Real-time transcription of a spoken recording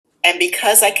And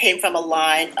because I came from a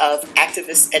line of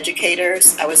activist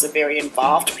educators, I was a very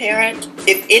involved parent.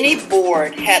 If any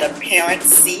board had a parent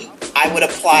seat, I would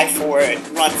apply for it,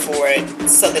 run for it,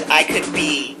 so that I could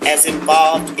be as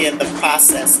involved in the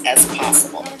process as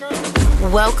possible.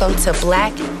 Welcome to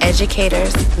Black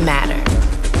Educators Matter.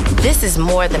 This is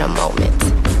more than a moment.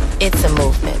 It's a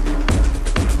movement.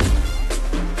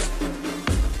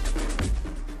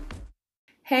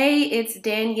 Hey, it's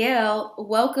Danielle.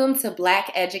 Welcome to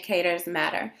Black Educators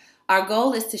Matter. Our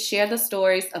goal is to share the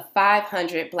stories of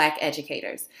 500 Black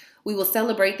educators. We will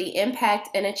celebrate the impact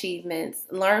and achievements,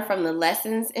 learn from the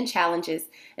lessons and challenges,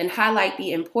 and highlight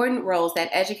the important roles that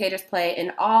educators play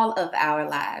in all of our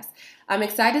lives. I'm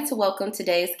excited to welcome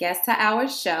today's guest to our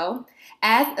show.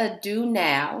 As a do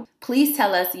now, please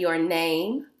tell us your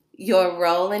name, your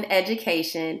role in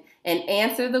education, and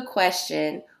answer the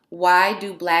question, why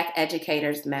do Black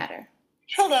educators matter?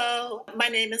 Hello, my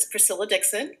name is Priscilla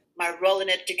Dixon. My role in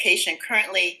education,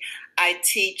 currently I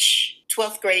teach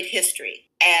 12th grade history.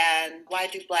 And why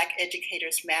do Black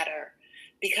educators matter?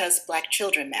 Because Black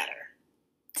children matter.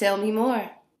 Tell me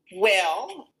more.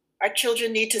 Well, our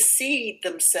children need to see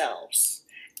themselves.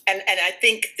 And I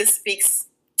think this speaks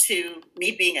to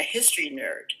me being a history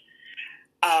nerd.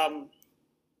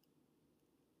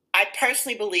 I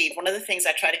personally believe one of the things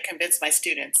I try to convince my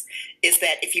students is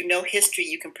that if you know history,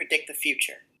 you can predict the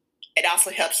future. It also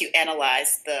helps you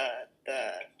analyze the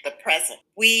present.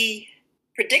 We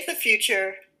predict the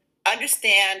future,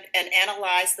 understand and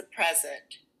analyze the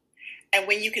present. And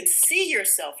when you can see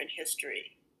yourself in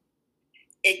history,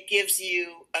 it gives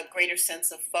you a greater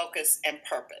sense of focus and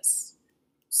purpose.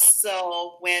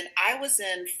 So when I was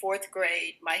in 4th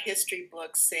grade, my history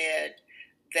book said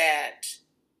that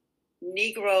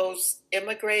Negroes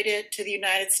immigrated to the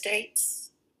United States.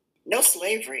 No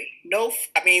slavery,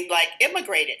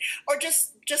 immigrated. Or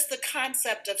just the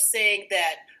concept of saying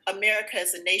that America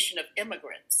is a nation of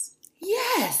immigrants.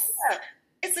 Yes. Yeah.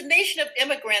 It's a nation of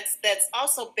immigrants that's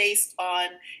also based on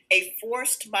a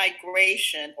forced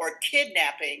migration or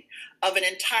kidnapping of an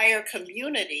entire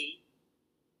community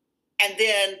and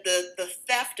then the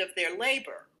theft of their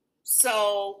labor.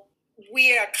 So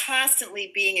we are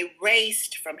constantly being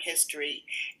erased from history.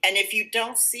 And if you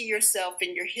don't see yourself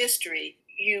in your history,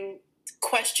 you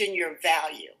question your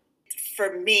value.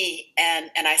 For me,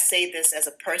 and I say this as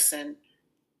a person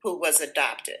who was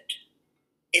adopted,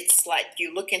 it's like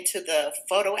you look into the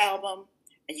photo album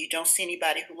and you don't see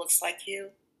anybody who looks like you.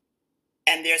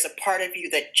 And there's a part of you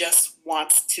that just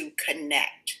wants to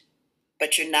connect,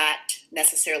 but you're not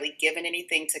necessarily given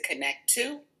anything to connect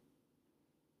to.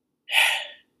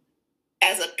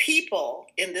 As a people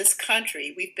in this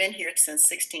country, we've been here since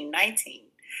 1619.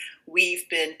 We've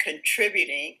been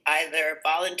contributing either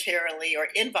voluntarily or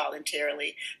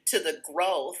involuntarily to the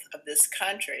growth of this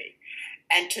country.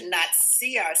 And to not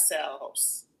see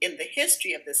ourselves in the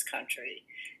history of this country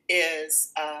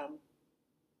is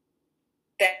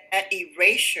that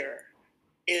erasure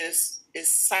is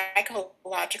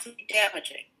psychologically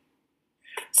damaging.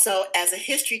 So as a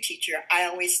history teacher, I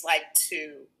always like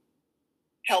to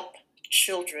help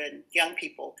children, young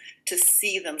people, to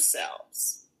see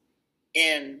themselves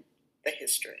in the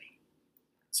history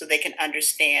so they can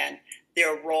understand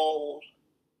their role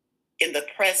in the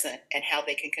present and how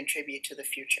they can contribute to the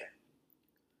future.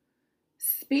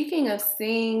 Speaking of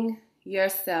seeing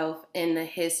yourself in the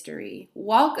history,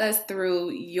 walk us through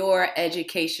your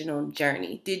educational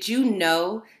journey. Did you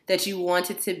know that you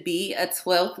wanted to be a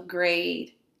 12th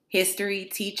grade history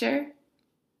teacher?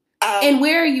 And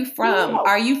where are you from? No.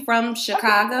 Are you from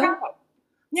Chicago?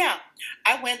 Yeah.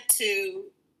 I went to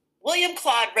William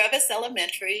Claude Revis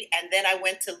Elementary, and then I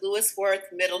went to Lewis Worth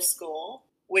Middle School,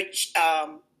 which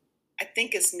I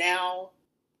think is now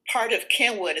part of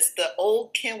Kenwood. It's the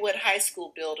old Kenwood High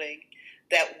School building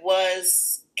that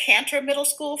was Cantor Middle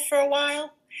School for a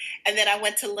while. And then I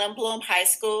went to Lindblom High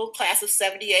School, class of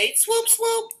 78, swoop,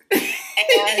 swoop.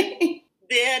 And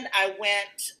then I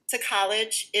went to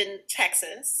college in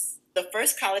Texas. The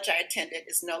first college I attended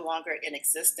is no longer in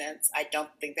existence. I don't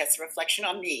think that's a reflection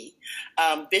on me.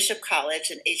 Bishop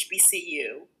College and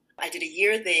HBCU. I did a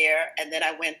year there, and then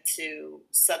I went to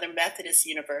Southern Methodist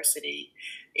University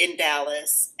in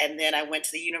Dallas, and then I went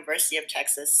to the University of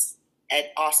Texas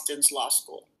at Austin's Law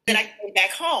School. Then I came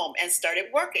back home and started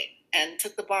working and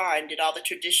took the bar and did all the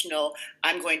traditional,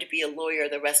 I'm going to be a lawyer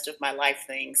the rest of my life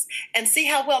things. And see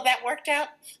how well that worked out?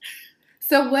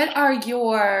 So what are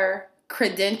your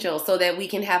credentials so that we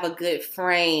can have a good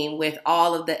frame with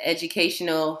all of the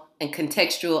educational and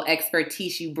contextual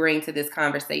expertise you bring to this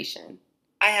conversation?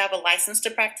 I have a license to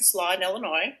practice law in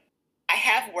Illinois. I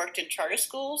have worked in charter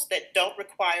schools that don't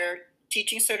require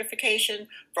teaching certification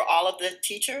for all of the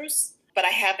teachers, but I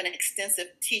have an extensive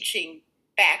teaching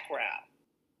background.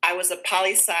 I was a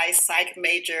poli-sci psych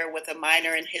major with a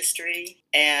minor in history,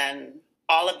 and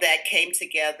all of that came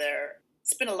together.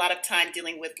 Spent a lot of time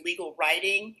dealing with legal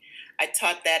writing. I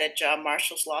taught that at John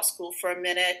Marshall's Law School for a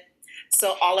minute.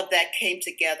 So all of that came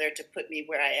together to put me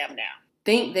where I am now.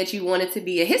 Think that you wanted to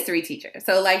be a history teacher.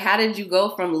 So, like, how did you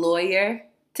go from lawyer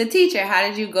to teacher? How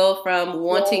did you go from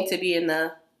wanting to be in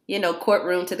the,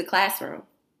 courtroom to the classroom?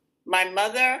 My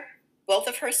mother, both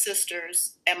of her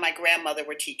sisters, and my grandmother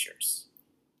were teachers.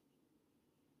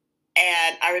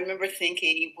 And I remember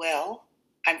thinking, well,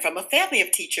 I'm from a family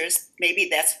of teachers. Maybe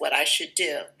that's what I should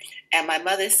do. And my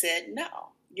mother said, no,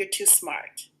 you're too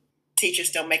smart.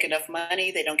 Teachers don't make enough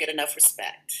money. They don't get enough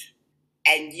respect.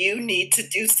 And you need to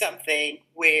do something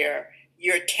where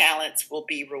your talents will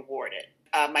be rewarded.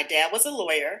 My dad was a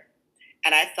lawyer.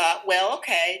 And I thought, well,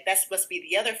 okay, that must be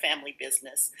the other family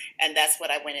business. And that's what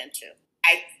I went into.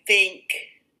 I think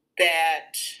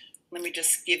that, let me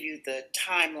just give you the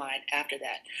timeline after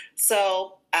that.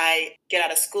 So I get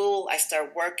out of school, I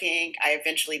start working, I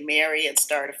eventually marry and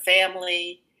start a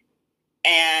family.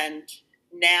 And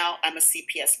now I'm a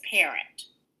CPS parent.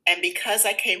 And because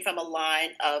I came from a line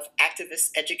of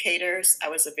activist educators, I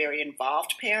was a very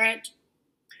involved parent.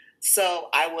 So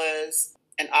I was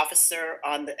an officer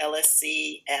on the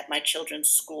LSC at my children's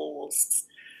schools.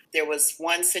 There was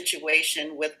one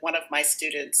situation with one of my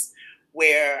students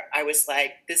where I was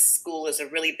like, this school is a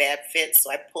really bad fit.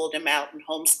 So I pulled him out and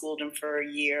homeschooled him for a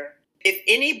year. If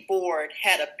any board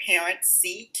had a parent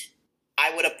seat,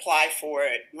 I would apply for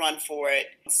it, run for it,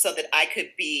 so that I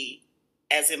could be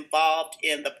as involved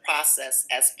in the process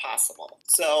as possible.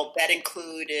 So that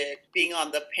included being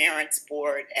on the parents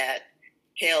board at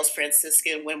Hales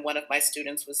Franciscan when one of my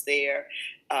students was there.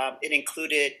 It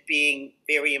included being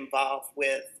very involved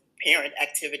with parent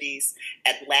activities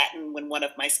at Latin when one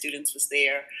of my students was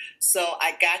there. So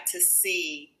I got to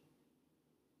see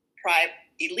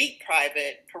elite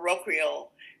private,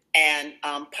 parochial, and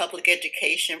public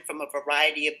education from a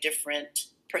variety of different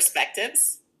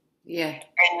perspectives. Yeah.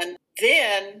 And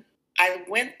then I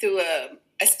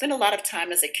spent a lot of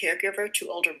time as a caregiver to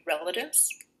older relatives.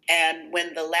 And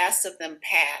when the last of them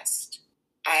passed,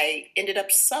 I ended up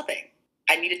subbing.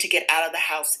 I needed to get out of the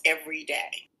house every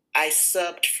day. I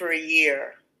subbed for a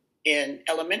year in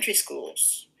elementary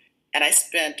schools, and I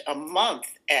spent a month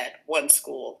at one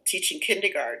school teaching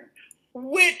kindergarten,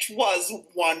 which was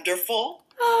wonderful.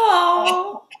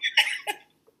 Oh.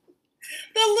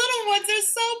 The little ones are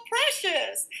so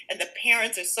precious, and the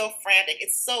parents are so frantic.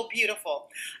 It's so beautiful.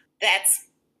 That's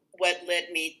what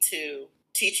led me to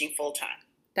teaching full-time.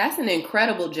 That's an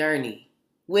incredible journey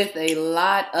with a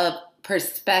lot of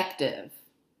perspective.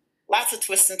 Lots of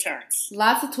twists and turns.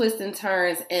 Lots of twists and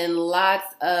turns, and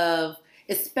lots of,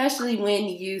 especially when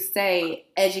you say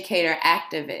educator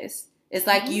activist, it's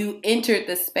like you entered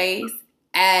the space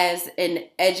as an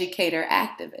educator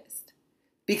activist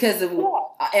because of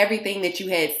everything that you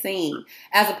had seen,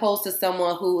 as opposed to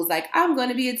someone who was like, I'm going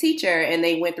to be a teacher, and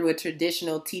they went through a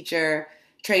traditional teacher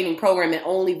training program and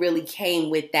only really came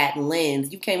with that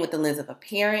lens. You came with the lens of a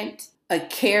parent, a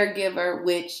caregiver,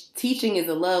 which teaching is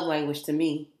a love language to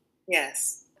me.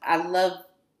 Yes. I love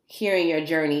hearing your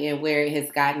journey and where it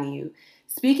has gotten you.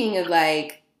 Speaking of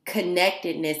like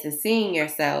connectedness and seeing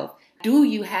yourself, do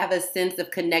you have a sense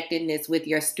of connectedness with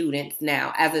your students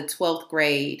now as a 12th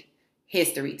grade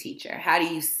history teacher? How do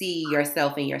you see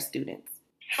yourself and your students?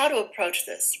 How to approach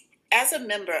this? As a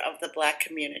member of the Black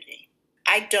community,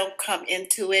 I don't come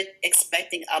into it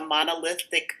expecting a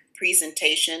monolithic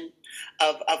presentation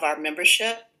of our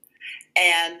membership.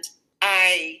 And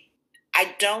I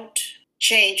don't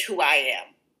change who I am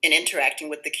in interacting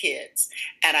with the kids.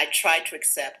 And I try to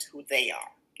accept who they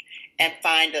are and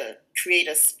create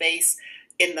a space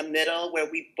in the middle where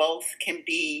we both can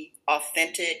be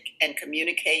authentic and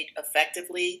communicate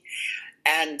effectively.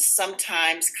 And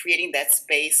sometimes creating that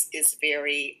space is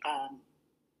very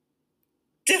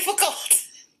difficult.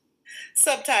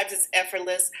 Sometimes it's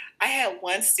effortless. I had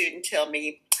one student tell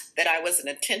me that I was an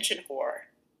attention whore.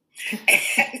 And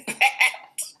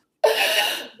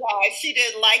that's why she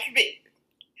didn't like me.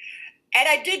 And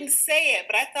I didn't say it,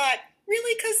 but I thought,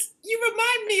 really? Because you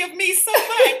remind me of me so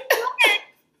much.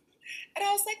 And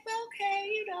I was like, well,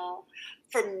 okay,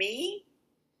 For me,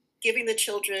 giving the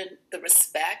children the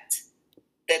respect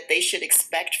that they should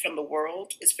expect from the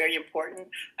world is very important.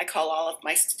 I call all of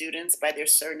my students by their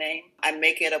surname. I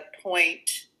make it a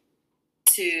point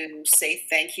to say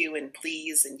thank you and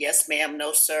please and yes, ma'am,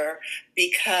 no, sir,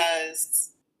 because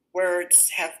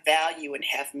words have value and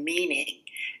have meaning.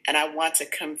 And I want to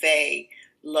convey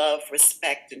love,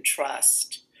 respect, and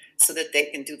trust so that they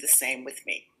can do the same with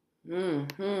me.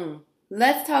 Hmm.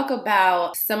 Let's talk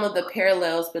about some of the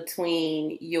parallels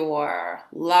between your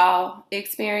law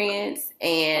experience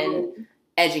and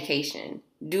education.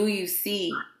 Do you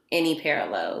see any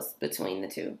parallels between the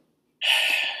two?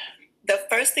 The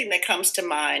first thing that comes to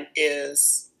mind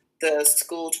is the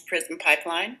school to prison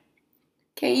pipeline.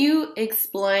 Can you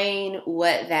explain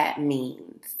what that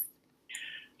means?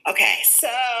 Okay, so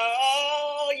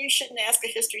you shouldn't ask a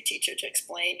history teacher to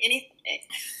explain anything.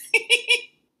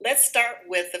 Let's start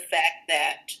with the fact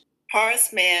that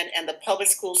Horace Mann and the public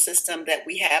school system that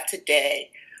we have today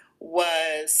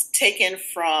was taken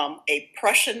from a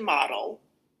Prussian model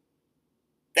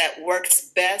that works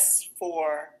best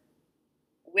for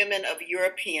women of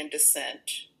European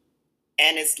descent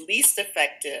and is least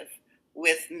effective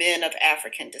with men of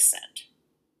African descent.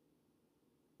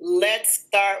 Let's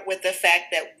start with the fact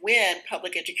that when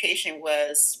public education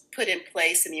was put in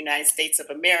place in the United States of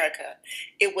America,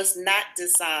 it was not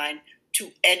designed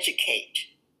to educate.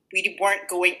 We weren't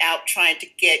going out trying to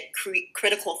get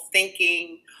critical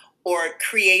thinking or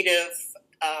creative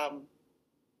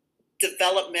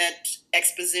development,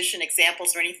 exposition,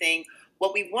 examples, or anything.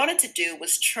 What we wanted to do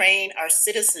was train our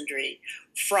citizenry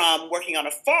from working on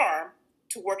a farm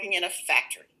to working in a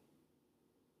factory.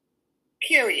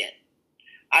 Period.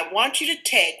 I want you to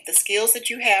take the skills that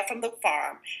you have from the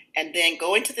farm and then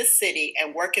go into the city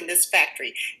and work in this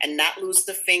factory and not lose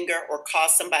the finger or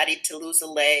cause somebody to lose a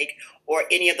leg or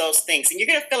any of those things. And you're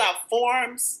going to fill out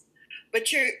forms,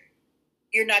 but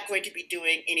you're not going to be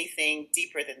doing anything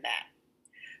deeper than that.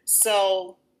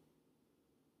 So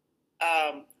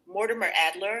Mortimer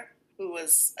Adler, who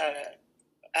was an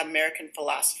American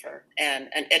philosopher and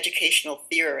an educational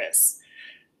theorist,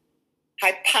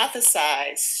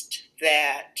 hypothesized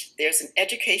that there's an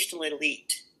educational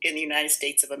elite in the United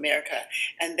States of America,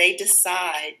 and they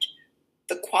decide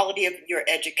the quality of your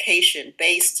education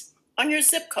based on your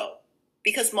zip code,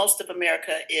 because most of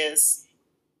America is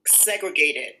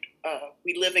segregated.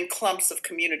 We live in clumps of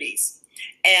communities.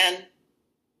 And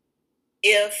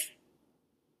if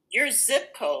your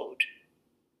zip code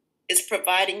is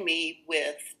providing me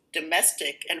with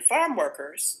domestic and farm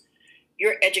workers,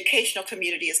 your educational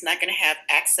community is not going to have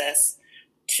access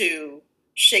to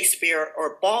Shakespeare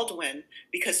or Baldwin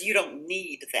because you don't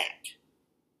need that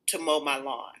to mow my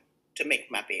lawn, to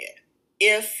make my bed.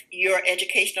 If your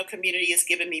educational community is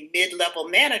giving me mid-level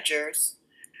managers,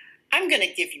 I'm going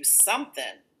to give you something,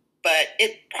 but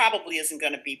it probably isn't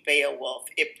going to be Beowulf.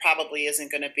 It probably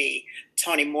isn't going to be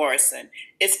Toni Morrison.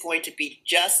 It's going to be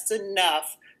just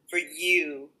enough for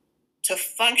you to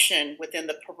function within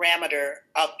the parameter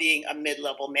of being a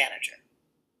mid-level manager.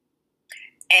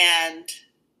 And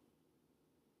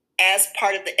as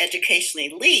part of the educational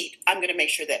elite, I'm going to make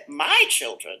sure that my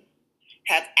children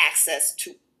have access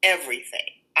to everything.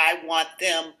 I want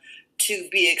them to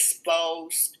be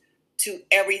exposed to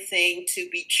everything, to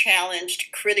be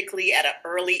challenged critically at an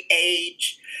early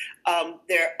age.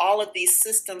 There are all of these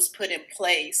systems put in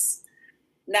place,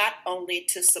 not only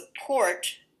to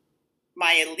support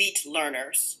my elite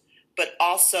learners, but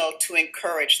also to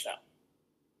encourage them.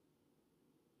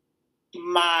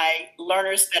 My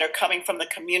learners that are coming from the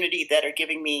community that are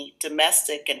giving me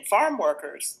domestic and farm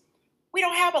workers, we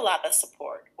don't have a lot of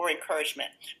support or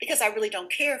encouragement because I really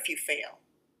don't care if you fail.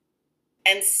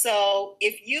 And so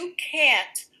if you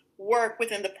can't work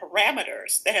within the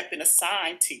parameters that have been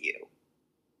assigned to you,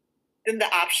 then the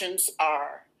options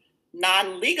are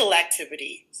non-legal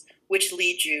activities, which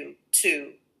lead you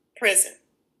to prison.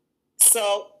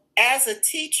 So as a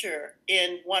teacher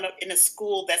in a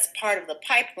school that's part of the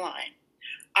pipeline,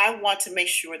 I want to make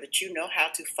sure that you know how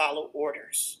to follow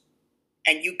orders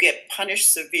and you get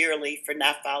punished severely for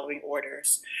not following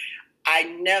orders. I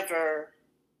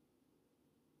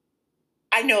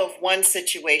know of one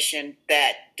situation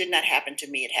that did not happen to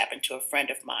me. It happened to a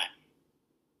friend of mine.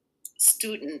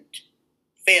 Student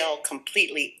fell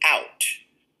completely out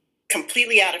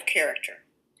of character.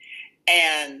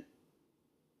 And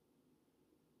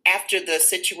after the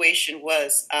situation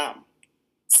was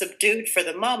subdued for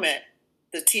the moment,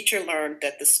 the teacher learned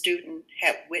that the student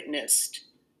had witnessed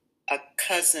a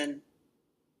cousin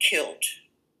killed,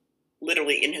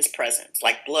 literally in his presence,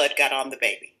 like blood got on the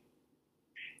baby.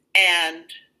 And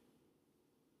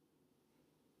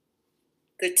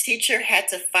the teacher had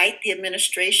to fight the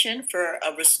administration for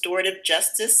a restorative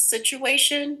justice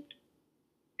situation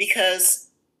because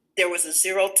there was a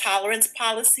zero tolerance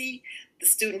policy. The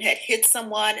student had hit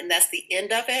someone, and that's the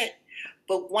end of it.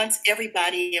 But once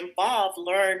everybody involved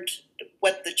learned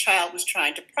what the child was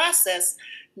trying to process,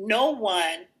 no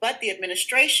one but the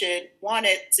administration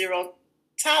wanted zero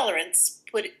tolerance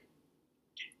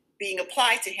being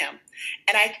applied to him.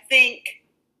 And I think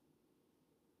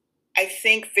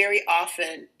very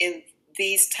often in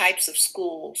these types of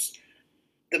schools,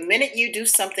 the minute you do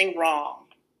something wrong,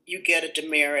 you get a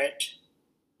demerit,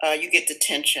 you get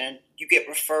detention, you get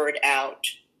referred out,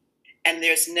 and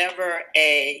there's never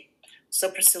so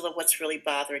Priscilla, what's really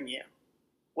bothering you?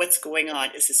 What's going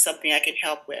on? Is this something I can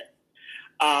help with?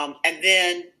 And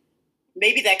then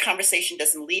maybe that conversation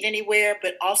doesn't lead anywhere,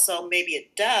 but also maybe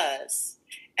it does.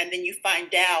 And then you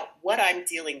find out what I'm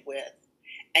dealing with,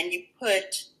 and you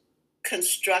put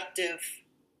constructive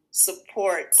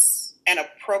supports and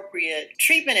appropriate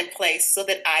treatment in place so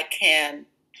that I can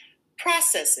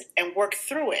process it and work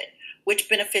through it, which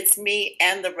benefits me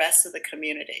and the rest of the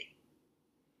community.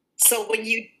 So when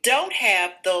you don't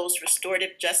have those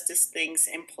restorative justice things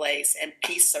in place and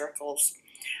peace circles,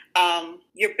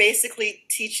 you're basically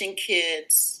teaching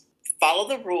kids follow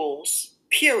the rules,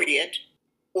 period,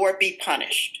 or be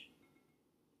punished.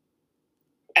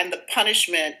 And the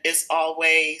punishment is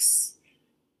always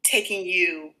taking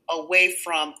you away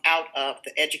from out of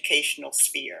the educational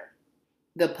sphere.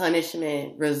 The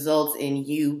punishment results in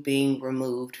you being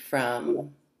removed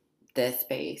from the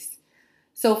space.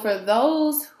 So for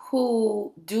those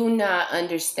who do not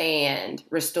understand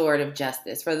restorative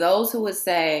justice, for those who would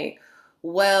say,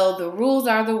 well, the rules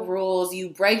are the rules, you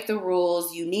break the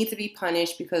rules, you need to be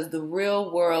punished because the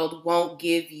real world won't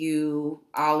give you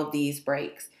all of these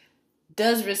breaks.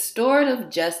 Does restorative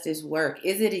justice work?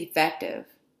 Is it effective?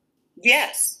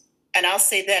 Yes. And I'll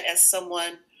say that as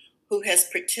someone who has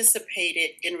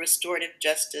participated in restorative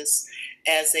justice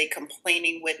as a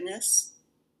complaining witness.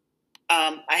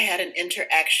 I had an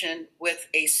interaction with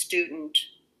a student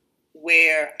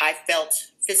where I felt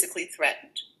physically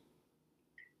threatened.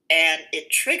 And it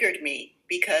triggered me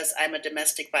because I'm a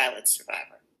domestic violence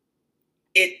survivor.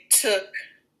 It took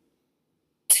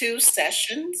 2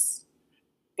 sessions,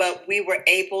 but we were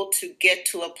able to get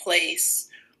to a place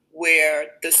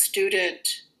where the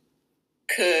student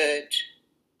could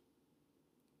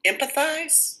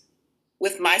empathize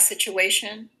with my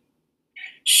situation,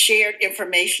 shared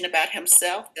information about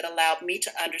himself that allowed me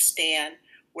to understand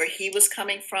where he was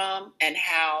coming from and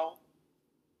how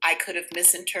I could have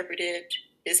misinterpreted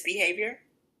his behavior.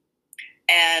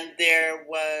 And there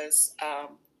was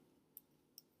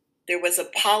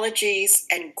apologies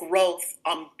and growth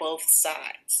on both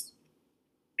sides,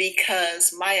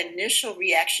 because my initial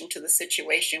reaction to the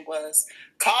situation was,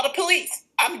 call the police,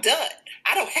 I'm done,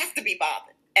 I don't have to be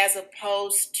bothered, as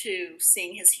opposed to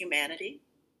seeing his humanity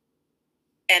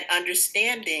and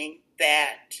understanding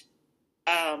that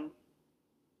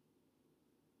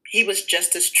he was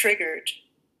just as triggered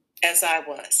as I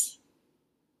was.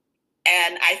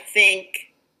 And I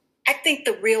think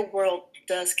the real world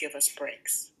does give us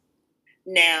breaks.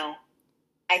 Now,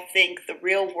 I think the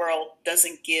real world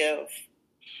doesn't give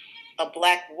a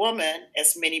Black woman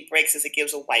as many breaks as it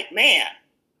gives a white man.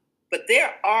 But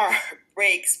there are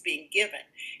breaks being given.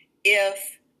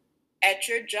 If at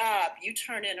your job you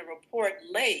turn in a report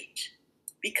late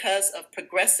because of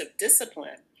progressive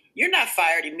discipline, you're not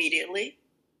fired immediately.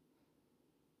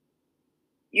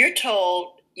 You're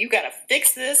told you got to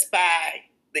fix this by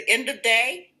the end of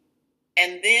day,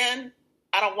 and then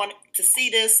I don't want to see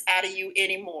this out of you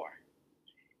anymore.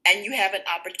 And you have an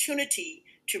opportunity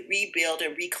to rebuild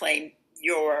and reclaim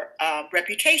your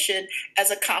reputation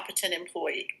as a competent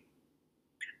employee.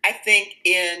 I think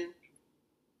in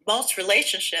most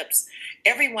relationships,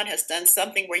 everyone has done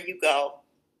something where you go,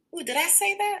 ooh, did I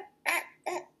say that?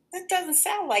 That doesn't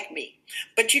sound like me.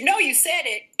 But you know you said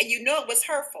it, and you know it was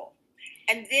hurtful.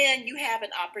 And then you have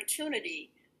an opportunity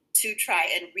to try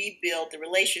and rebuild the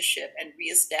relationship and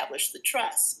reestablish the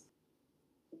trust.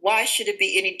 Why should it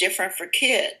be any different for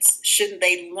kids? Shouldn't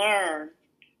they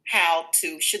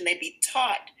be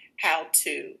taught how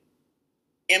to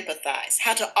empathize,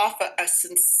 how to offer a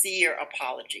sincere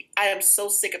apology? I am so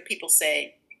sick of people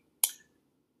saying,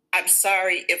 I'm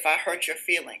sorry if I hurt your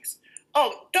feelings.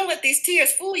 Oh, don't let these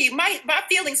tears fool you. My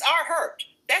feelings are hurt.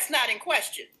 That's not in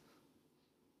question.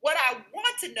 What I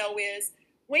want to know is,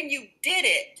 when you did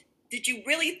it, did you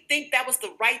really think that was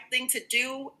the right thing to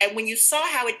do? And when you saw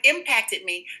how it impacted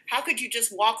me, how could you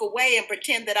just walk away and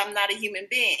pretend that I'm not a human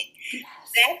being? Yes.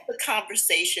 That's the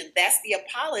conversation. That's the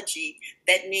apology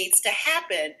that needs to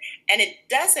happen. And it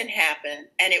doesn't happen,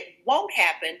 and it won't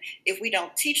happen if we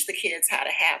don't teach the kids how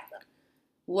to have them.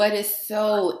 What is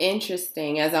so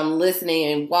interesting as I'm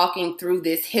listening and walking through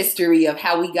this history of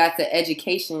how we got to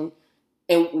education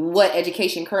and what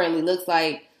education currently looks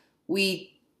like,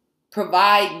 we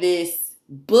provide this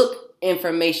book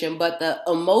information, but the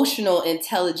emotional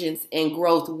intelligence and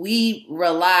growth, we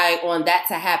rely on that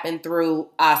to happen through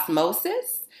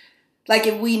osmosis. Like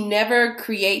if we never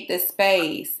create the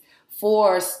space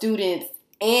for students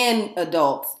and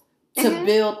adults to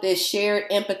build this shared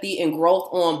empathy and growth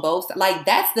on both sides, like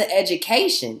that's the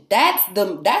education. That's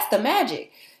the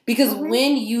magic. Because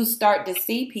when you start to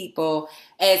see people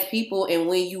as people and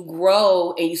when you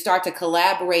grow and you start to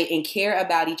collaborate and care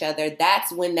about each other,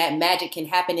 that's when that magic can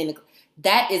happen.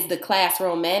 That is the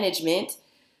classroom management.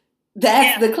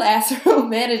 That's the classroom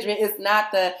management. It's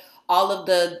not all of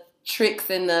the tricks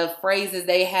and the phrases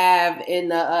they have in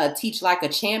the teach like a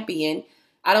champion.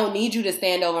 I don't need you to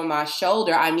stand over my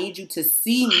shoulder. I need you to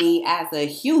see me as a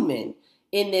human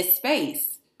in this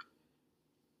space.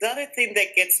 The other thing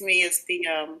that gets me is the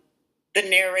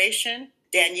narration.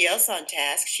 Danielle's on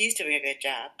task. She's doing a good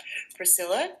job.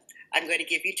 Priscilla, I'm going to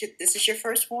give you this is your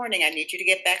first warning. I need you to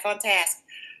get back on task.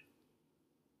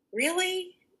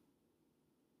 Really?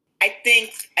 I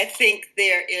think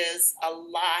there is a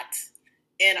lot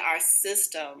in our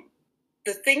system.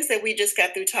 The things that we just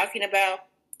got through talking about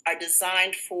are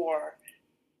designed for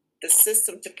the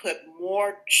system to put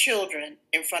more children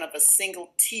in front of a single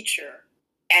teacher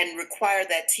and require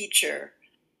that teacher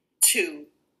to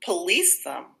police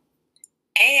them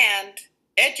and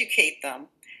educate them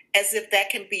as if that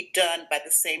can be done by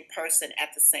the same person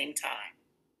at the same time.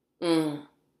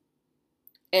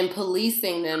 And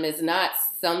policing them is not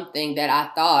something that I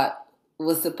thought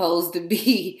was supposed to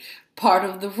be part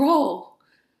of the role.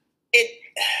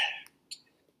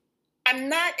 I'm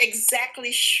not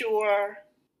exactly sure.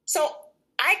 So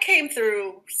I came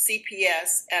through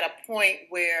CPS at a point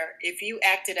where if you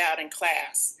acted out in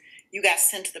class, you got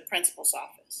sent to the principal's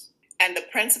office. And the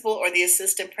principal or the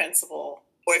assistant principal,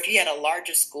 or if you had a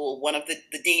larger school, one of the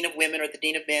dean of women or the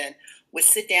dean of men would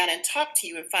sit down and talk to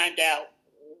you and find out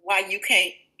why you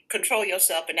can't control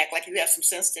yourself and act like you have some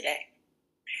sense today.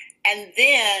 And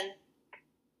then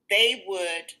they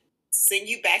would send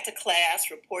you back to class,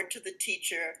 report to the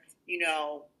teacher,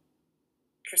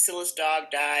 Priscilla's dog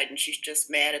died and she's just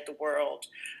mad at the world.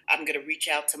 I'm going to reach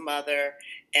out to mother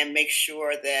and make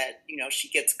sure that, she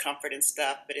gets comfort and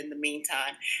stuff. But in the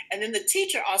meantime, and then the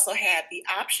teacher also had the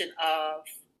option of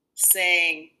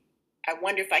saying, I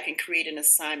wonder if I can create an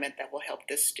assignment that will help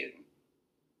this student.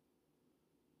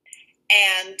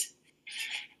 And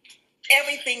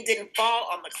everything didn't fall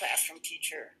on the classroom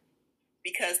teacher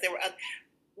because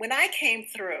when I came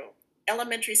through,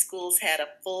 elementary schools had a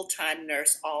full-time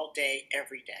nurse all day,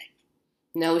 every day.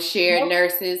 No shared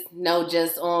nurses, no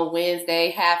just on Wednesday,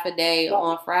 half a day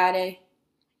on Friday?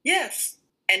 Yes.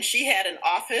 And she had an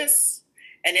office,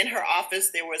 and in her office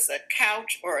there was a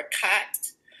couch or a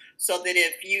cot so that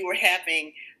if you were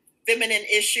having feminine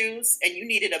issues and you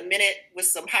needed a minute with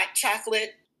some hot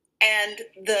chocolate, and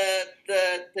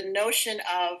the notion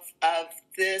of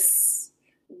this,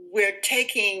 we're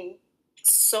taking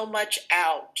so much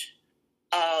out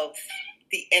of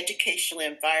the educational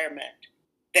environment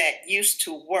that used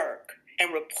to work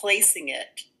and replacing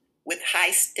it with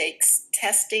high stakes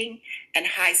testing and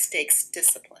high stakes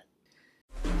discipline.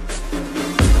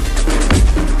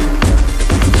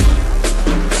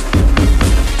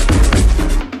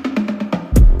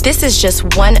 This is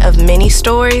just one of many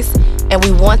stories, and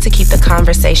we want to keep the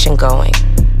conversation going.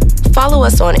 Follow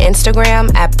us on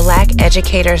Instagram at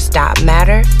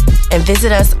blackeducators.matter and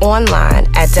visit us online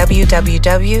at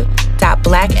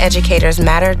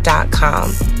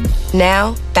www.blackeducatorsmatter.com.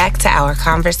 Now, back to our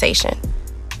conversation.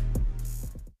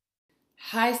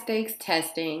 High stakes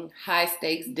testing, high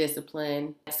stakes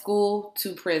discipline, school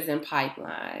to prison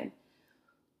pipeline.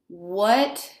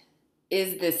 What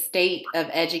is the state of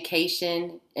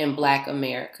education in Black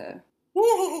America?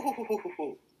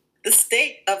 Ooh. The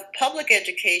state of public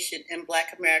education in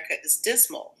Black America is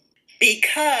dismal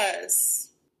because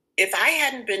if I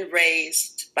hadn't been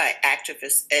raised by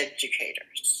activist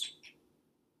educators,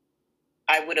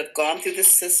 I would have gone through the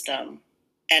system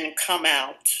and come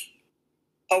out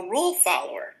a rule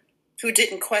follower who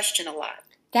didn't question a lot.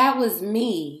 That was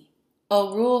me, a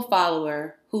rule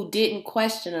follower who didn't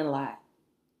question a lot.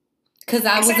 Because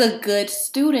I was a good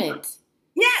student.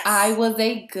 Yes. I was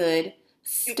a good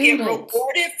student. You get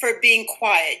rewarded for being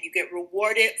quiet. You get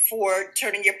rewarded for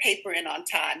turning your paper in on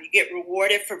time. You get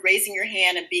rewarded for raising your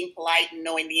hand and being polite and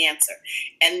knowing the answer.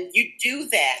 And you do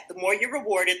that. The more you're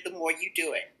rewarded, the more you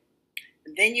do it.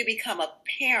 And then you become a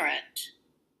parent.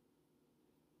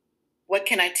 What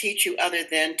can I teach you other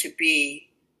than to be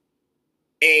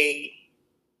a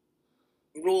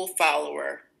rule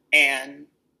follower and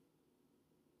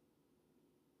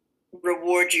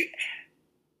reward you?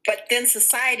 But then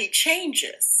society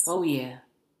changes. Oh, yeah.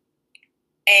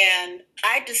 And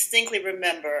I distinctly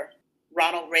remember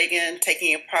Ronald Reagan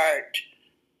taking apart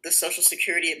the Social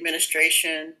Security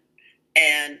Administration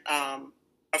and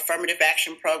affirmative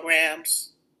action programs.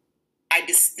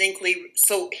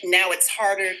 So now it's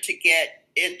harder to get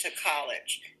into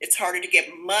college. It's harder to get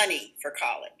money for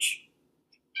college.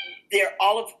 They're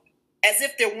as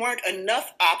if there weren't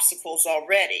enough obstacles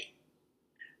already.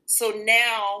 So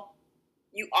now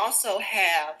you also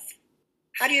have,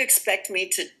 how do you expect me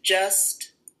to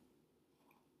just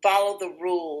follow the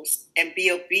rules and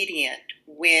be obedient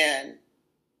when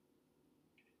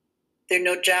there are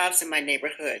no jobs in my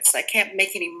neighborhood? So I can't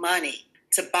make any money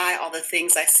to buy all the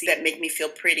things I see that make me feel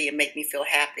pretty and make me feel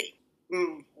happy.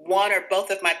 One or both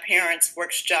of my parents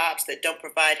works jobs that don't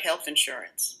provide health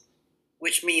insurance,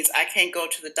 which means I can't go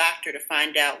to the doctor to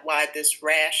find out why this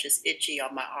rash is itchy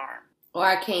on my arm. Or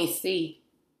I can't see.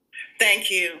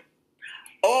 Thank you.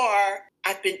 Or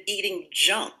I've been eating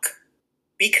junk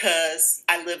because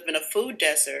I live in a food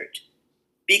desert,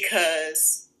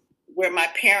 because where my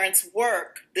parents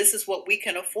work, this is what we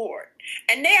can afford.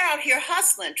 And they're out here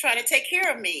hustling, trying to take care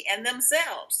of me and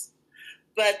themselves.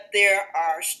 But there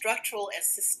are structural and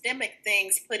systemic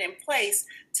things put in place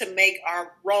to make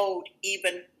our road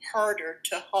even harder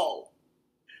to hoe.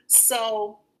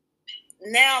 So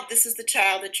now this is the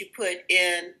child that you put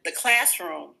in the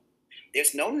classroom.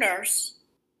 There's no nurse.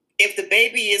 If the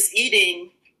baby is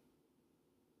eating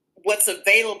what's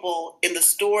available in the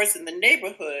stores in the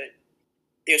neighborhood,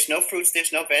 there's no fruits,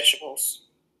 there's no vegetables.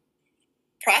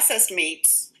 Processed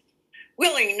meats, we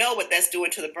don't even know what that's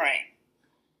doing to the brain.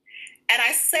 And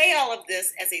I say all of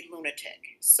this as a lunatic.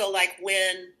 So like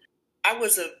when I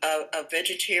was a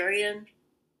vegetarian,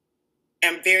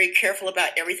 I'm very careful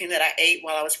about everything that I ate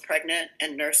while I was pregnant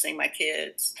and nursing my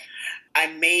kids. I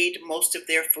made most of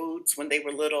their foods when they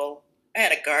were little. I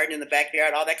had a garden in the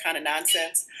backyard, all that kind of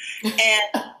nonsense.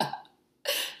 And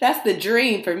that's the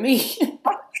dream for me.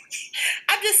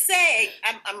 I'm just saying,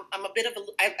 I'm a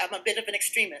bit of an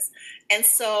extremist, and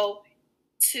so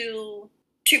to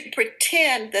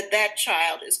pretend that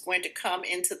child is going to come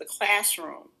into the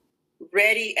classroom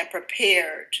ready and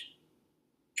prepared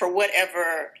for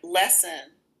whatever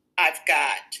lesson I've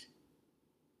got,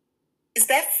 is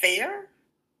that fair?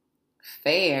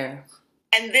 Fair.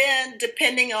 And then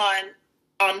depending on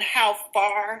how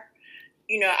far,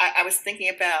 I was thinking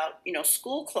about,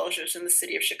 school closures in the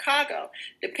city of Chicago.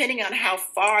 Depending on how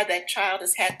far that child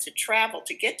has had to travel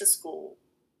to get to school,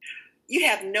 you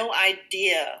have no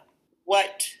idea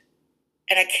what,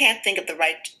 and I can't think of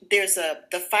there's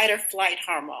the fight or flight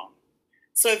hormone.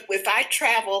 So if I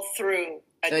travel through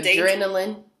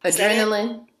adrenaline.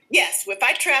 Yes, if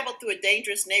I travel through a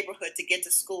dangerous neighborhood to get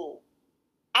to school,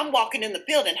 I'm walking in the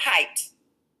building hyped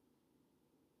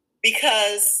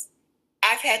because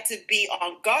I've had to be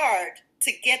on guard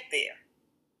to get there.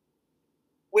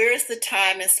 Where is the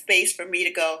time and space for me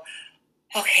to go,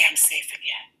 okay, I'm safe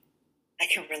again. I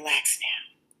can relax now.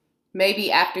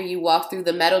 Maybe after you walk through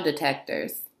the metal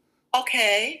detectors.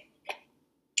 Okay.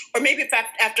 Or maybe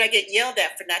after I get yelled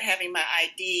at for not having my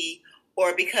ID,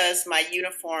 or because my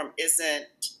uniform isn't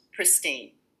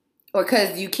pristine. Or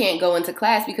because you can't go into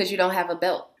class because you don't have a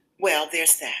belt. Well,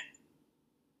 there's that.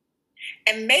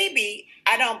 And maybe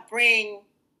I don't bring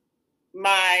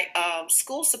my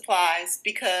school supplies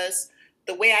because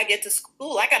the way I get to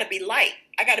school, I got to be light.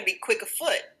 I got to be quick of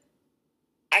foot.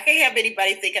 I can't have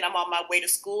anybody thinking I'm on my way to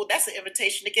school. That's an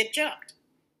invitation to get jumped.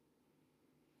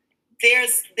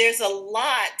 There's a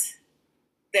lot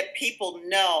that people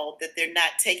know that they're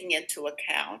not taking into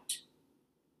account.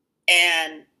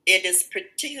 And it is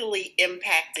particularly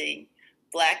impacting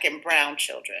Black and brown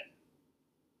children.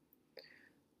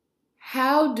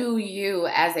 How do you,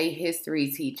 as a history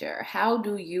teacher, how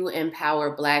do you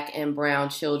empower Black and brown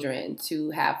children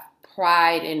to have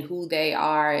pride in who they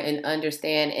are and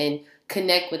understand and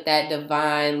connect with that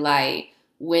divine light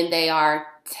when they are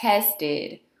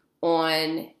tested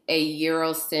on a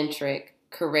Eurocentric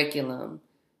curriculum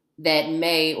that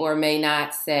may or may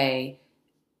not say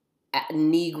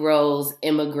Negroes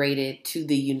immigrated to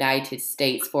the United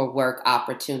States for work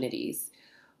opportunities?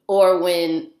 Or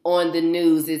when on the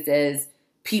news it says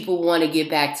people want to get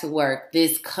back to work,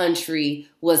 this country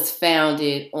was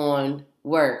founded on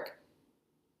work.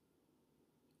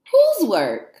 Whose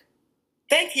work?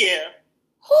 Thank you.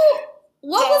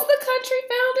 What was the country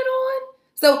founded on?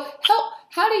 So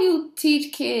how do you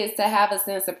teach kids to have a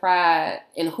sense of pride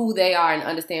in who they are and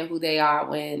understand who they are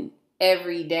when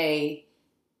every day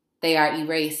they are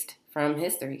erased from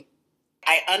history?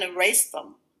 I unerase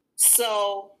them.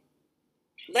 So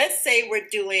let's say we're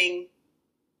doing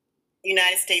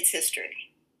United States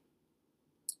history.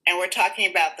 And we're talking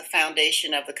about the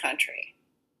foundation of the country.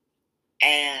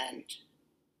 And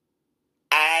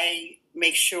I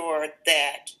make sure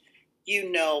that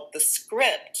you know the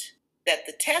script that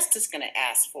the test is going to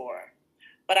ask for.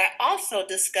 But I also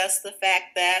discuss the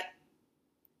fact that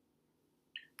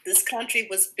this country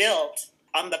was built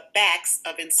on the backs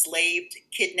of enslaved,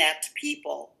 kidnapped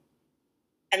people.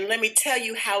 And let me tell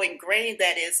you how ingrained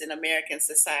that is in American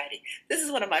society. This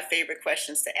is one of my favorite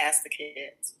questions to ask the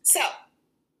kids. So,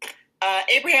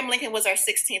 Abraham Lincoln was our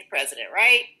 16th president,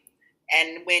 right?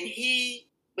 And when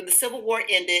the Civil War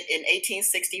ended in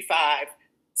 1865,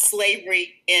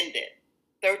 slavery ended,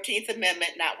 13th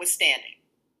Amendment notwithstanding.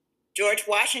 George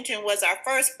Washington was our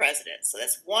first president, so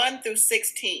that's 1 through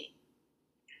 16.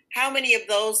 How many of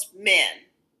those men,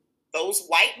 those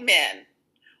white men,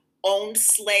 owned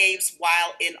slaves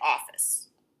while in office?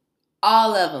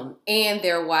 All of them, and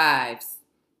their wives.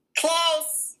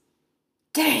 Close.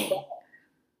 Dang.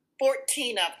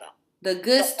 14 of them. The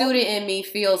good student in me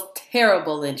feels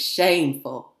terrible and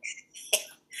shameful.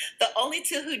 The only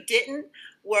two who didn't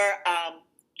were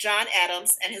John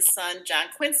Adams and his son, John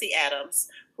Quincy Adams,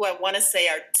 who I want to say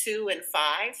are 2 and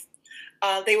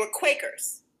 5. They were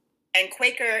Quakers. And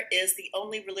Quaker is the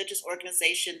only religious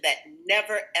organization that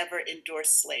never, ever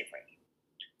endorsed slavery.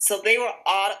 So they were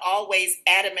always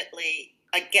adamantly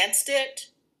against it,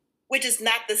 which is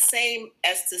not the same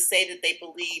as to say that they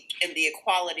believed in the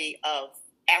equality of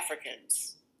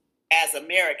Africans as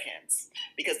Americans,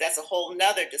 because that's a whole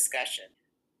nother discussion.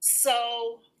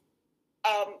 So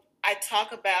I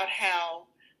talk about how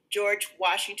George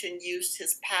Washington used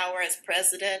his power as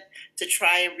president to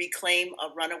try and reclaim a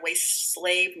runaway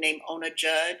slave named Ona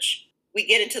Judge. We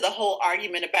get into the whole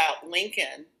argument about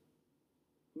Lincoln.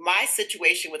 My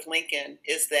situation with Lincoln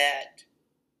is that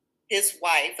his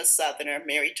wife, a Southerner,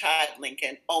 Mary Todd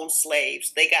Lincoln, owned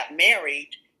slaves. They got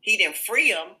married. He didn't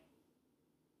free them.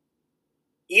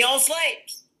 He owned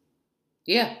slaves.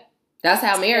 Yeah, that's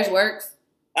how marriage works.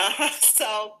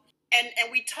 So,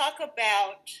 and we talk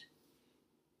about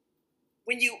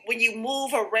when you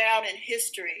move around in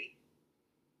history.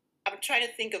 I'm trying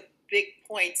to think of big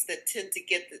points that tend to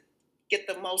get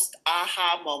the most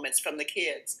aha moments from the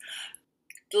kids.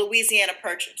 The Louisiana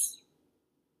Purchase.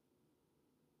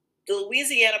 The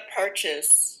Louisiana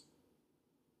Purchase,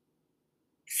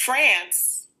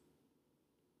 France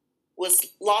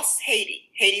lost Haiti.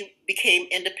 Haiti became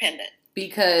independent.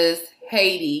 Because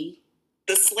Haiti.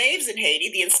 The slaves in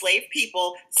Haiti, the enslaved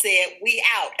people, said, "We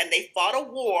out." And they fought a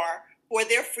war for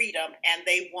their freedom, and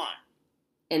they won.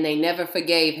 And they never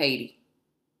forgave Haiti.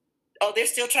 Oh, they're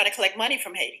still trying to collect money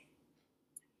from Haiti.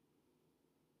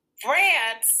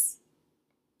 France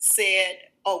said,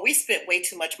 "Oh, we spent way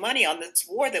too much money on this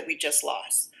war that we just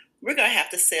lost. We're going to have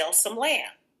to sell some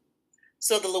land."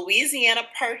 So the Louisiana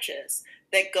Purchase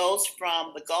that goes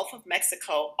from the Gulf of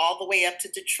Mexico all the way up to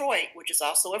Detroit, which is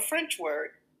also a French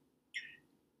word,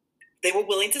 they were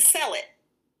willing to sell it.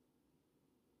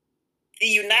 The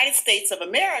United States of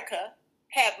America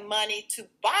had money to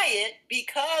buy it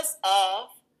because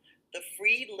of the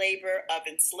free labor of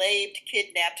enslaved,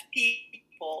 kidnapped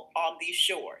people on these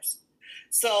shores.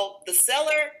 So the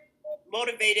seller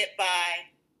motivated by,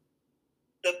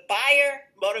 the buyer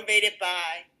motivated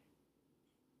by,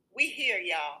 we here,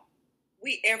 y'all.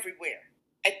 We everywhere.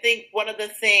 I think one of the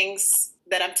things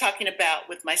that I'm talking about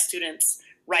with my students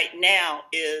right now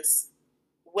is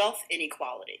wealth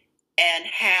inequality and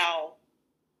how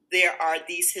there are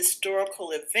these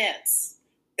historical events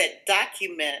that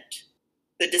document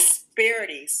the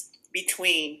disparities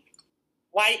between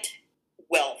white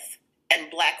wealth and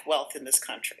Black wealth in this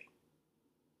country.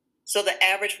 So the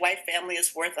average white family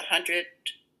is worth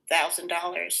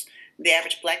 $100,000. The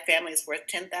average Black family is worth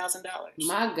 $10,000.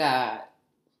 My God.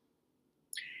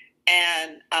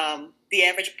 And the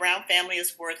average brown family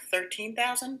is worth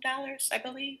 $13,000, I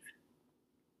believe.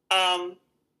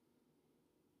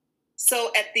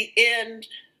 So at the end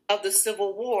of the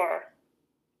Civil War,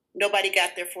 nobody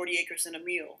got their 40 acres and a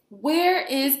mule. Where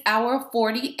is our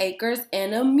 40 acres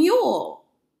and a mule?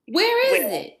 Where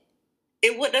is it?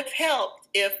 It would have helped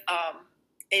if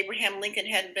Abraham Lincoln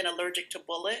hadn't been allergic to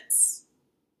bullets,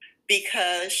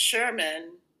 because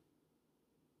Sherman,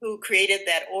 who created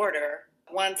that order,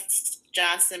 once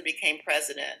Johnson became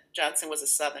president, Johnson was a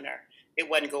Southerner, it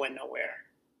wasn't going nowhere.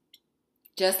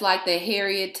 Just like the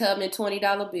Harriet Tubman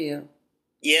 $20 bill.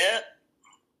 Yep.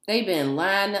 They've been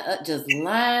lying to us, just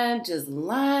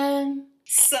lying.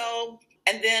 So,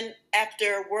 and then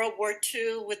after World War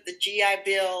II with the GI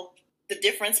Bill, the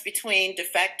difference between de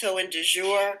facto and de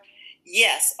jure,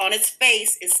 yes, on its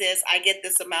face, it says I get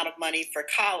this amount of money for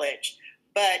college,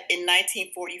 But in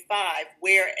 1945,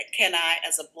 where can I,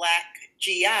 as a Black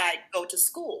GI, go to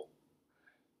school?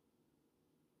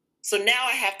 So now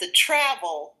I have to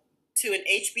travel to an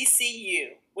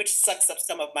HBCU, which sucks up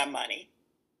some of my money,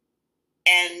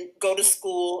 and go to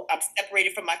school. I'm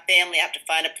separated from my family. I have to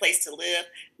find a place to live.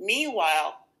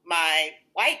 Meanwhile, my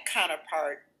white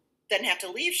counterpart doesn't have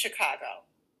to leave Chicago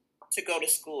to go to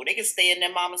school. They can stay in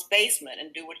their mama's basement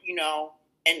and do what,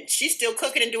 and she's still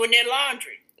cooking and doing their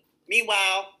laundry.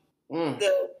 Meanwhile,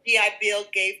 the GI Bill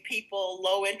gave people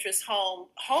low interest home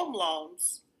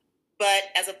loans. But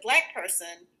as a Black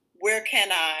person, where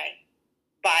can I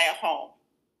buy a home?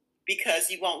 Because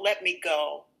you won't let me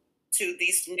go to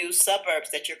these new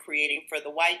suburbs that you're creating for the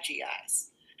white GIs.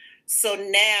 So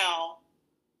now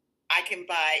I can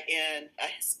buy in a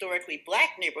historically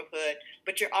Black neighborhood,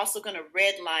 but you're also going to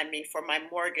redline me for my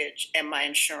mortgage and my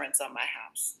insurance on my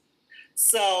house.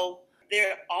 So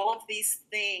there are all of these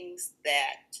things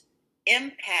that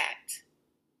impact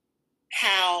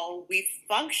how we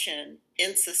function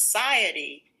in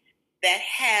society that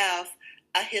have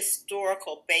a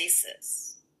historical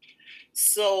basis.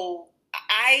 So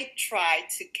I try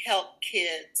to help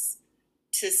kids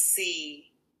to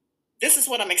see, this is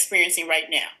what I'm experiencing right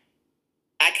now.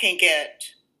 I can't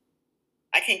get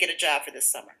a job for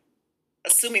this summer.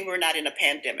 Assuming we're not in a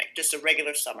pandemic, just a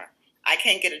regular summer. I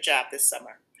can't get a job this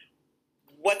summer.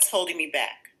 What's holding me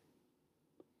back?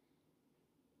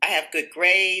 I have good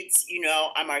grades,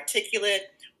 I'm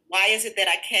articulate. Why is it that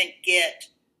I can't get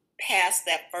past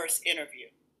that first interview?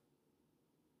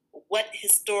 What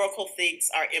historical things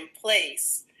are in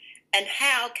place, and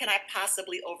how can I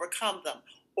possibly overcome them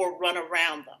or run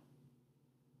around them?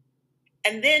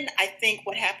 And then I think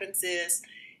what happens is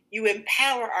you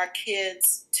empower our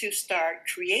kids to start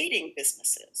creating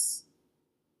businesses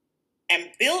and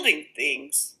building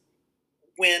things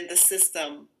when the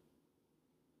system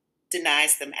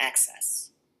denies them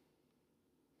access.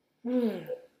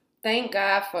 Thank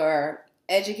God for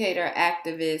educator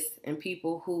activists and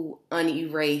people who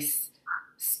unerase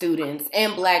students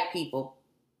and Black people,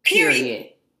 period.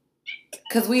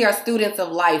 Because we are students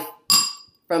of life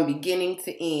from beginning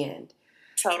to end.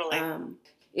 Totally.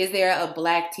 Is there a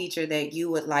Black teacher that you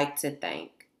would like to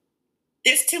thank?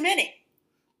 There's too many.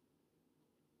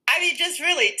 Just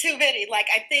really too many. Like,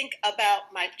 I think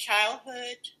about my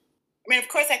childhood. Of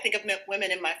course, I think of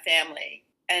women in my family,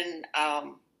 and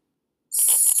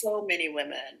so many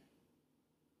women.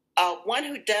 One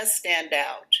who does stand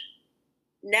out,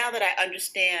 now that I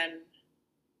understand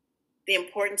the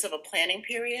importance of a planning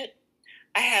period,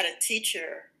 I had a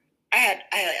teacher. I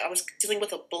was dealing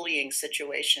with a bullying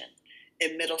situation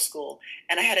in middle school,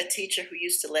 and I had a teacher who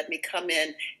used to let me come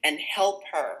in and help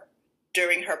her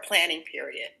during her planning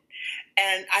period.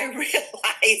 And I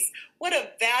realized what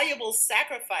a valuable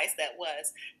sacrifice that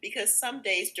was, because some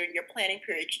days during your planning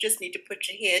period, you just need to put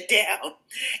your head down.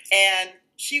 And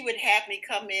she would have me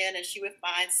come in and she would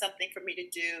find something for me to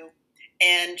do.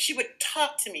 And she would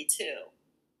talk to me too.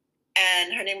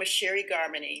 And her name was Sherry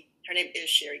Garmany. Her name is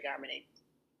Sherry Garmany.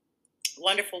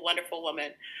 Wonderful, wonderful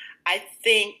woman. I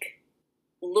think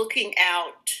looking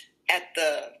out at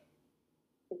the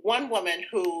one woman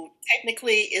who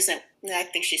technically isn't, I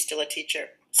think she's still a teacher,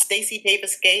 Stacey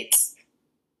Davis Gates.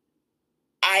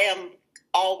 I am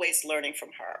always learning from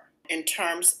her in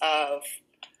terms of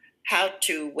how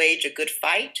to wage a good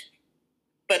fight,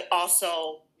 but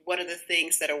also what are the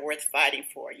things that are worth fighting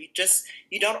for. You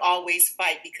don't always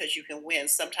fight because you can win.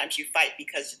 Sometimes you fight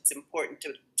because it's important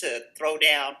to throw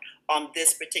down on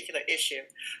this particular issue.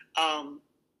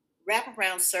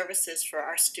 Wraparound services for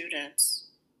our students,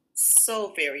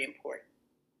 so very important.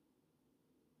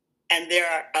 And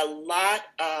there are a lot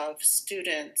of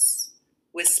students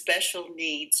with special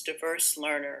needs, diverse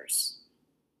learners,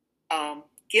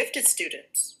 gifted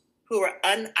students who are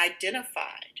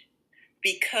unidentified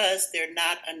because there are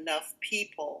not enough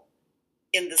people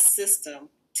in the system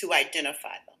to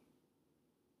identify them.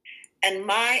 And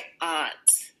my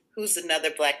aunt, who's another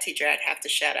Black teacher I'd have to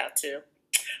shout out to,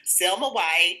 Selma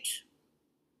White,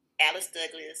 Alice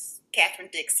Douglas, Catherine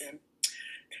Dixon,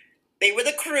 they were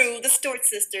the crew, the Stewart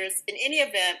sisters. In any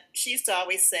event, she used to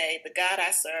always say, the God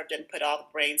I serve didn't put all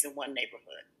the brains in one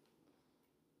neighborhood.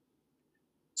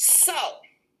 So,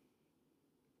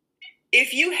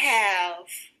 if you have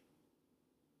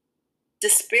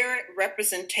disparate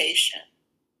representation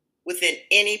within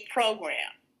any program,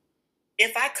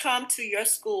 if I come to your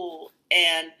school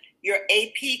and your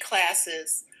AP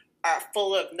classes are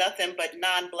full of nothing but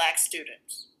non-Black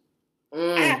students,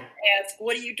 I have to ask,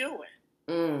 what are you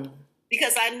doing?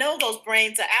 Because I know those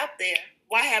brains are out there.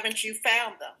 Why haven't you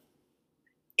found them?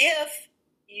 If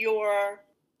your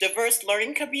diverse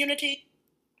learning community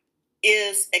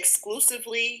is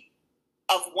exclusively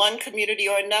of one community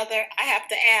or another, I have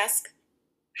to ask,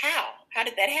 how? How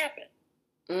did that happen?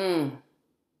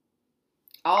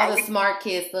 All the smart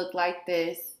kids look like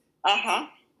this. Uh-huh.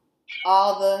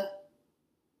 All the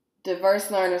diverse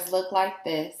learners look like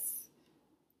this.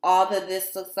 All the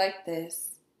this looks like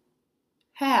this.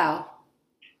 How?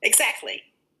 Exactly.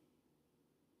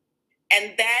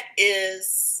 And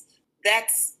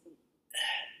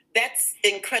that's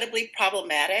incredibly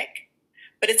problematic,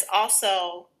 but it's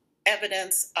also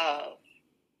evidence of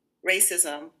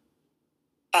racism,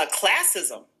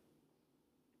 classism,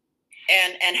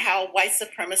 and how white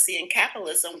supremacy and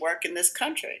capitalism work in this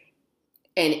country.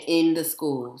 And in the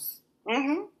schools.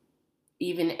 Mm-hmm.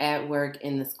 Even at work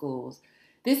in the schools.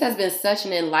 This has been such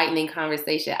an enlightening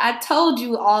conversation. I told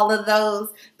you all of those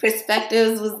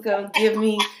perspectives was going to give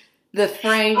me the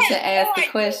frame to ask the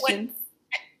questions.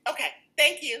 Okay,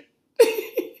 thank you.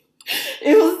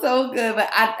 It was so good. But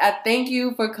I thank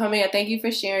you for coming. I thank you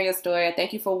for sharing your story. I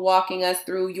thank you for walking us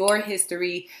through your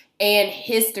history and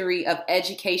history of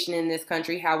education in this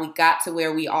country, how we got to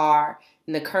where we are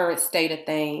in the current state of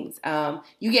things.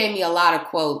 You gave me a lot of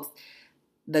quotes.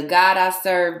 The God I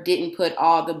serve didn't put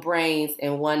all the brains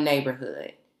in one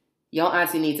neighborhood. Your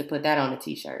auntie needs to put that on a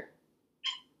t-shirt.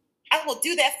 I will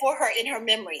do that for her in her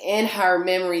memory. In her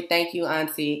memory. Thank you,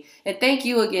 auntie. And thank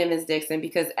you again, Ms. Dixon,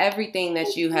 because everything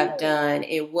that you have done,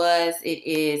 it was, it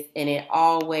is, and it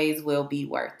always will be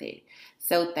worth it.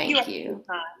 So thank you.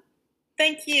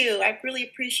 Thank you. I really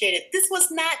appreciate it. This was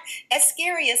not as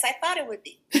scary as I thought it would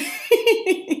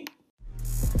be.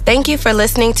 Thank you for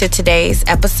listening to today's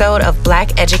episode of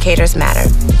Black Educators Matter.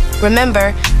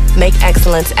 Remember, make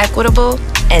excellence equitable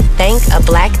and thank a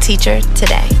Black teacher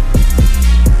today.